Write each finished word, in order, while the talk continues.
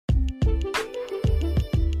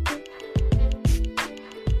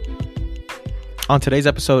On today's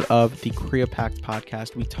episode of the Korea Pact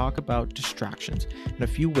podcast, we talk about distractions and a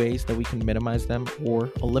few ways that we can minimize them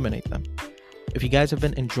or eliminate them. If you guys have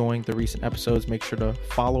been enjoying the recent episodes, make sure to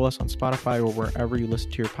follow us on Spotify or wherever you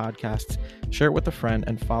listen to your podcasts. Share it with a friend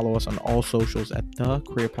and follow us on all socials at the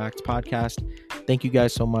Korea Pact podcast. Thank you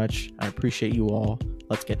guys so much. I appreciate you all.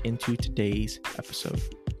 Let's get into today's episode.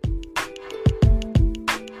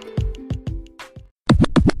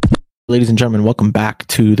 Ladies and gentlemen, welcome back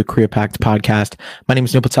to the Korea Pact podcast. My name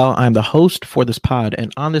is Neil Patel. I'm the host for this pod.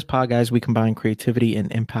 And on this pod, guys, we combine creativity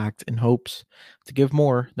and impact in hopes to give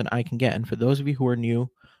more than I can get. And for those of you who are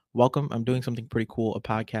new, welcome. I'm doing something pretty cool, a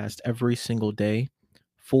podcast every single day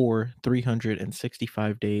for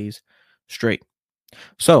 365 days straight.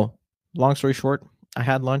 So, long story short, I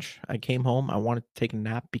had lunch. I came home. I wanted to take a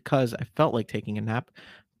nap because I felt like taking a nap,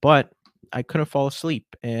 but I couldn't fall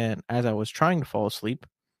asleep. And as I was trying to fall asleep,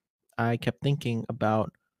 I kept thinking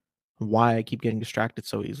about why I keep getting distracted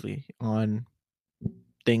so easily on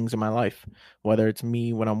things in my life, whether it's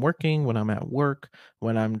me when I'm working, when I'm at work,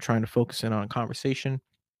 when I'm trying to focus in on a conversation,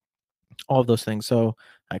 all of those things. So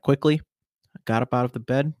I quickly got up out of the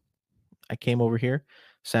bed. I came over here,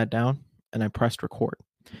 sat down, and I pressed record.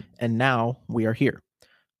 And now we are here.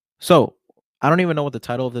 So I don't even know what the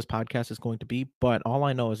title of this podcast is going to be, but all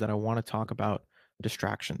I know is that I want to talk about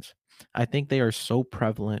distractions. I think they are so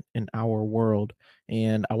prevalent in our world,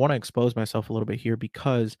 and I want to expose myself a little bit here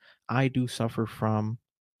because I do suffer from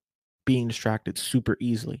being distracted super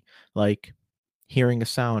easily, like hearing a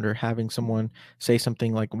sound or having someone say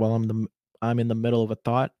something like while I'm in the middle of a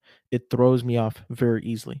thought, it throws me off very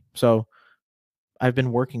easily. So I've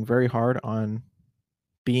been working very hard on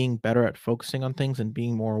being better at focusing on things and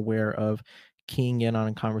being more aware of keying in on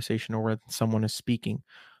a conversation or when someone is speaking,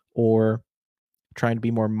 or trying to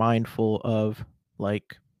be more mindful of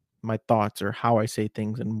like my thoughts or how I say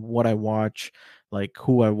things and what I watch, like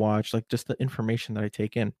who I watch, like just the information that I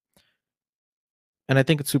take in. And I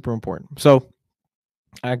think it's super important. So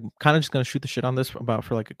I'm kind of just going to shoot the shit on this about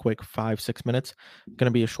for like a quick 5-6 minutes. Going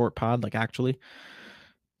to be a short pod, like actually.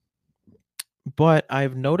 But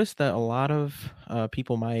I've noticed that a lot of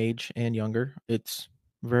people my age and younger, it's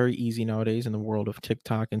very easy nowadays in the world of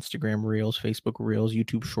TikTok, Instagram Reels, Facebook Reels,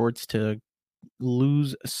 YouTube Shorts to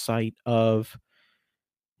lose sight of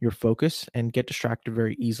your focus and get distracted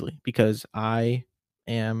very easily because I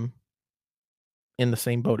am in the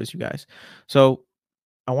same boat as you guys. So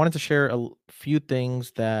I wanted to share few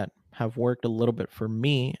things that have worked a little bit for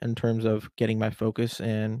me in terms of getting my focus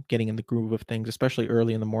and getting in the groove of things, especially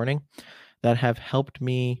early in the morning, that have helped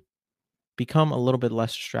me become a little bit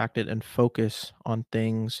less distracted and focus on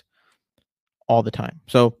things all the time.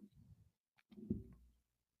 So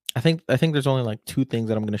I think there's only like two things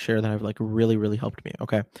that I'm going to share that have like really helped me.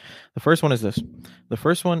 Okay. The first one is this. The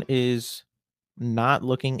first one is not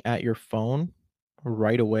looking at your phone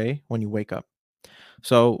right away when you wake up.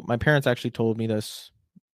 So my parents actually told me this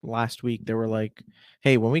last week. They were like,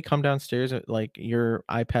 "Hey, when we come downstairs, like your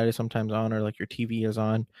iPad is sometimes on or like your TV is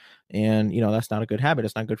on, and that's not a good habit.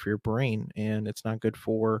 It's not good for your brain, and it's not good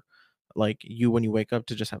for like you when you wake up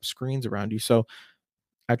to just have screens around you." So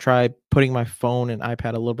I try putting my phone and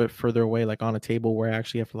iPad a little bit further away, like on a table where I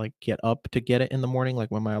actually have to like get up to get it in the morning, like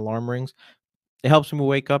when my alarm rings. It helps me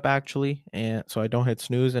wake up actually, and so I don't hit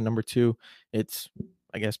snooze. And number two, it's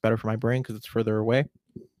I guess better for my brain because it's further away.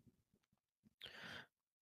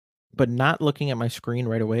 But not looking at my screen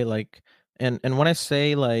right away, like, and when I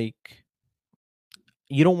say like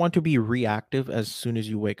you don't want to be reactive as soon as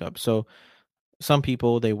you wake up. So some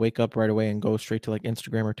people, they wake up right away and go straight to like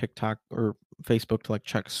Instagram or TikTok or Facebook to like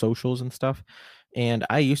check socials and stuff. And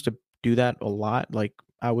I used to do that a lot. Like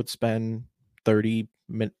I would spend 30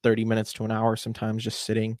 minutes to an hour sometimes just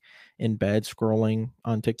sitting in bed scrolling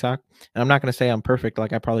on TikTok. And I'm not going to say I'm perfect.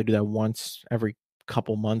 Like I probably do that once every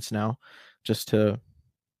couple months now just to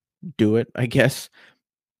do it, I guess.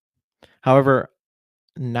 However,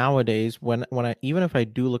 nowadays when I even if I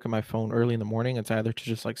do look at my phone early in the morning, it's either to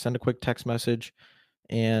just like send a quick text message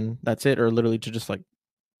and that's it, or literally to just like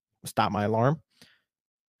stop my alarm.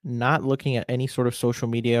 Not looking at any sort of social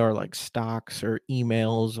media or like stocks or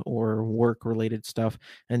emails or work related stuff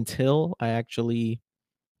until I actually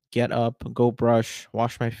get up, go brush,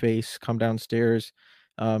 wash my face, come downstairs,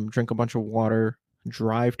 drink a bunch of water,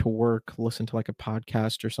 drive to work, listen to like a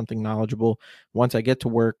podcast or something knowledgeable. Once I get to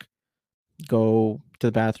work, go to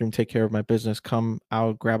the bathroom, take care of my business, come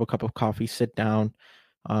out, grab a cup of coffee, sit down,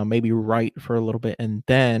 maybe write for a little bit, and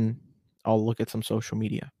then I'll look at some social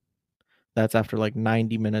media. That's after like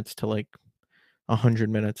 90 minutes to like 100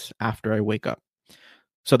 minutes after I wake up.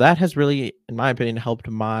 So that has really, in my opinion, helped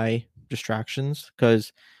my distractions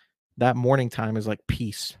because that morning time is like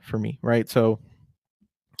peace for me, right? So,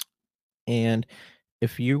 and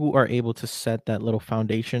if you are able to set that little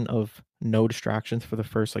foundation of no distractions for the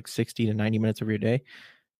first like 60 to 90 minutes of your day,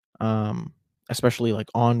 um, especially like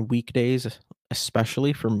on weekdays,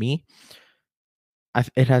 especially for me,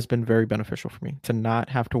 it has been very beneficial for me to not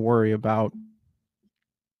have to worry about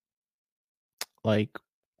like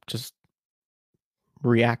just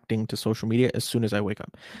reacting to social media as soon as I wake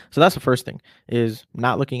up. So that's the first thing, is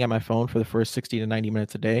not looking at my phone for the first 60 to 90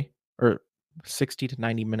 minutes a day, or 60 to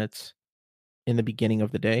 90 minutes in the beginning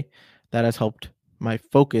of the day. That has helped my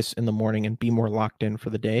focus in the morning and be more locked in for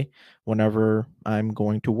the day whenever I'm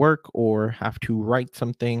going to work or have to write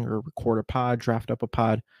something or record a pod, draft up a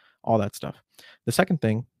pod, all that stuff. The second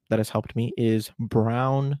thing that has helped me is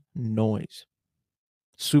brown noise.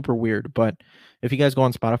 Super weird, but if you guys go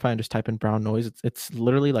on Spotify and just type in brown noise, it's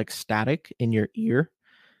literally like static in your ear.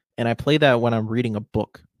 And I play that when I'm reading a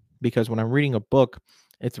book, because when I'm reading a book,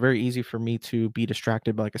 it's very easy for me to be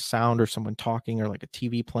distracted by like a sound or someone talking or like a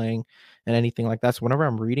TV playing and anything like that. So whenever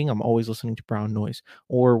I'm reading, I'm always listening to brown noise,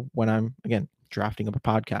 or when I'm, again, drafting up a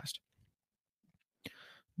podcast.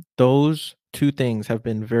 Those two things have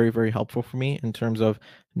been very, very helpful for me in terms of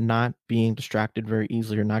not being distracted very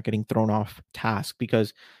easily or not getting thrown off task.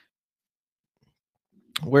 Because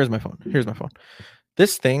where's my phone? Here's my phone.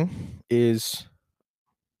 This thing is,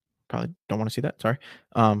 probably don't want to see that. Sorry.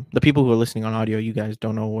 The people who are listening on audio, you guys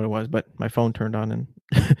don't know what it was, but my phone turned on and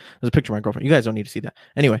there's a picture of my girlfriend. You guys don't need to see that.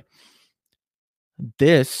 Anyway,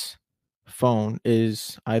 this phone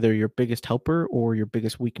is either your biggest helper or your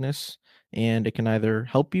biggest weakness, and it can either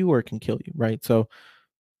help you or it can kill you, right? So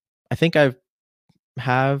I think I've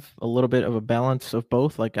have a little bit of a balance of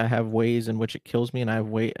both. Like, I have ways in which it kills me, and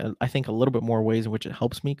I think a little bit more ways in which it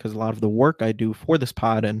helps me, because a lot of the work I do for this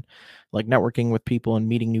pod and like networking with people and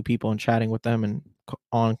meeting new people and chatting with them and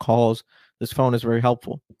on calls, this phone is very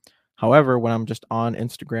helpful. However, when I'm just on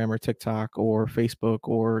Instagram or TikTok or Facebook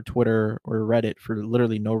or Twitter or Reddit for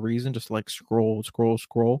literally no reason, just like scroll,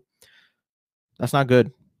 that's not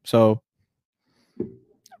good. So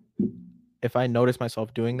if I notice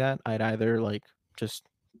myself doing that, I'd either like just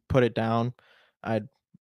put it down. I'd,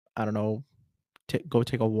 I don't know, go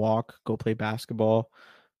take a walk, go play basketball,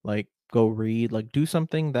 like go read, like do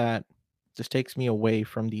something that just takes me away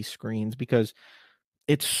from these screens, because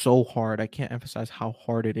it's so hard. I can't emphasize how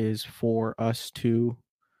hard it is for us to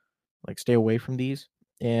like stay away from these.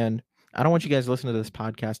 And I don't want you guys to listen to this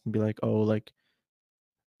podcast and be like, "Oh, like,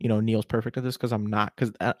 Neil's perfect at this," because I'm not.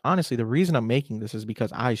 Because honestly, the reason I'm making this is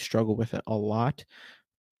because I struggle with it a lot,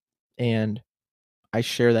 and I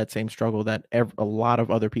share that same struggle that a lot of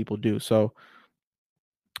other people do. So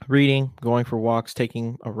reading, going for walks,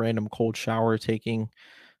 taking a random cold shower, taking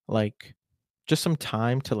like just some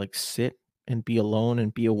time to like sit and be alone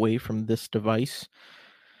and be away from this device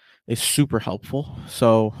is super helpful.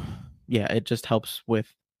 So, yeah, it just helps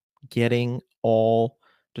with getting all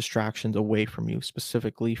distractions away from you,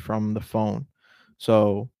 specifically from the phone.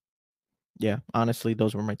 So, yeah, honestly,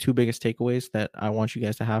 those were my two biggest takeaways that I want you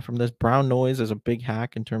guys to have from this. Brown noise is a big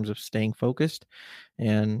hack in terms of staying focused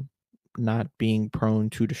and not being prone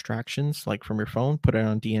to distractions like from your phone. Put it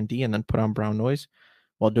on D&D and then put on brown noise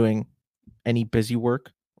while doing any busy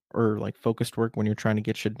work or like focused work when you're trying to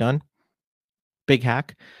get shit done. Big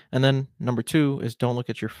hack. And then number two is don't look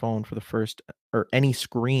at your phone for the first, or any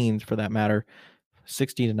screens for that matter,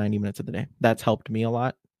 60 to 90 minutes of the day. That's helped me a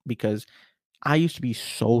lot, because I used to be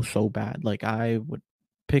so bad. Like, I would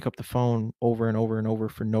pick up the phone over and over and over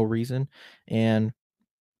for no reason. And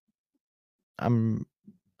I'm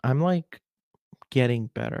I'm like getting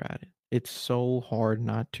better at it. It's so hard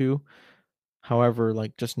not to. However,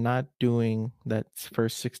 like, just not doing that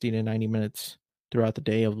first 60 to 90 minutes throughout the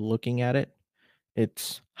day of looking at it,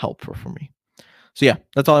 it's helpful for me. So yeah,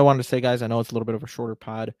 that's all I wanted to say, guys. I know it's a little bit of a shorter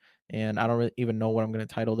pod, and I don't really even know what I'm going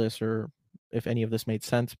to title this or if any of this made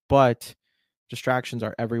sense, but distractions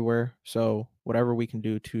are everywhere. So whatever we can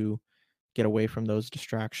do to get away from those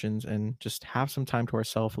distractions and just have some time to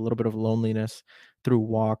ourselves, a little bit of loneliness through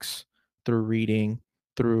walks, through reading,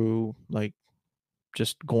 through like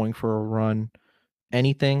just going for a run,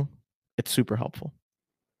 anything, it's super helpful.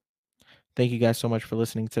 Thank you guys so much for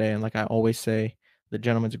listening today. And like I always say, the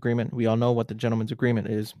gentleman's agreement, we all know what the gentleman's agreement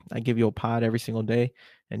is. I give you a pod every single day,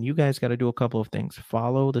 and you guys got to do a couple of things.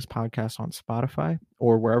 Follow this podcast on Spotify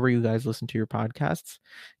or wherever you guys listen to your podcasts.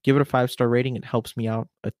 Give it a 5-star rating. It helps me out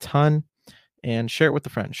a ton. And share it with a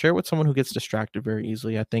friend. Share it with someone who gets distracted very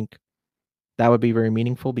easily. I think that would be very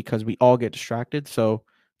meaningful, because we all get distracted. So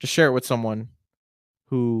just share it with someone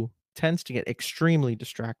who tends to get extremely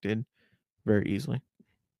distracted very easily.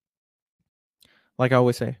 Like I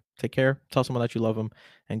always say, Take care. Tell someone that you love them,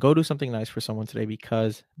 and go do something nice for someone today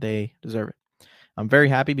because they deserve it. I'm very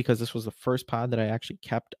happy because this was the first pod that I actually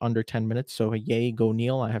kept under 10 minutes. So yay, go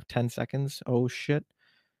Neil. I have 10 seconds. Oh shit.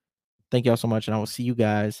 Thank y'all so much, and I will see you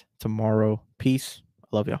guys tomorrow. Peace.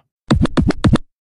 I love y'all.